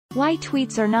Why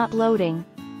tweets are not loading.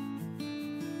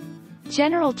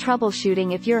 General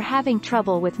troubleshooting. If you're having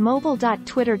trouble with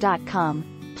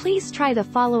mobile.twitter.com, please try the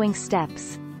following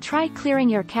steps. Try clearing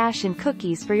your cache and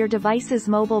cookies for your device's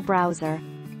mobile browser.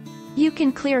 You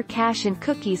can clear cache and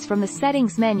cookies from the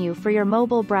settings menu for your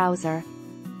mobile browser.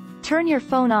 Turn your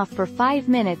phone off for 5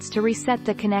 minutes to reset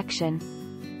the connection.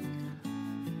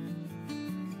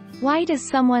 Why does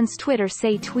someone's Twitter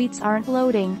say tweets aren't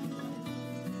loading?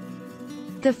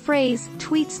 The phrase,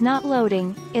 "tweets not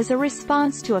loading," is a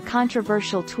response to a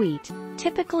controversial tweet,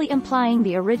 typically implying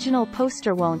the original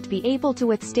poster won't be able to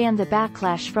withstand the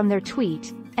backlash from their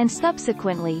tweet, and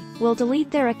subsequently, will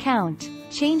delete their account,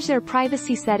 change their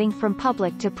privacy setting from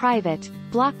public to private,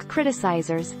 block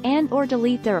criticizers, and/or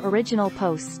delete their original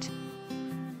post.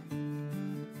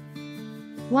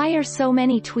 Why are so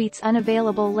many tweets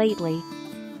unavailable lately?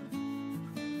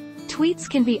 Tweets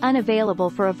can be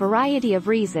unavailable for a variety of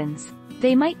reasons.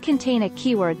 They might contain a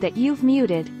keyword that you've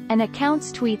muted, an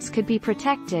account's tweets could be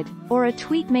protected, or a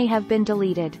tweet may have been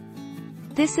deleted.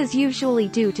 This is usually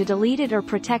due to deleted or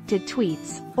protected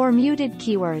tweets, or muted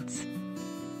keywords.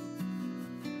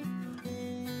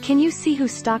 Can you see who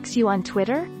stalks you on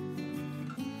Twitter?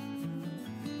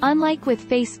 Unlike with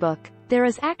Facebook, there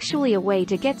is actually a way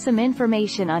to get some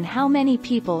information on how many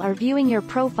people are viewing your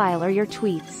profile or your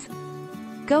tweets.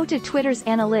 Go to Twitter's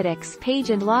analytics page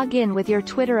and log in with your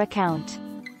Twitter account.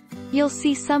 You'll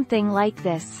see something like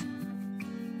this.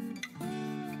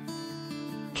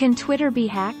 Can Twitter be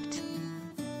hacked?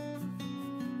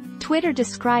 Twitter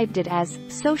described it as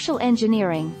social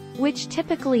engineering, which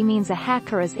typically means a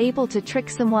hacker is able to trick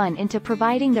someone into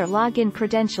providing their login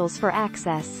credentials for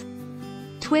access.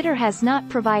 Twitter has not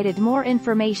provided more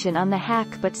information on the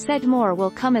hack but said more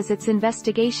will come as its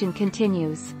investigation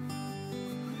continues.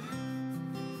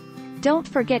 Don't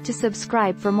forget to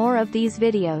subscribe for more of these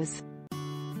videos.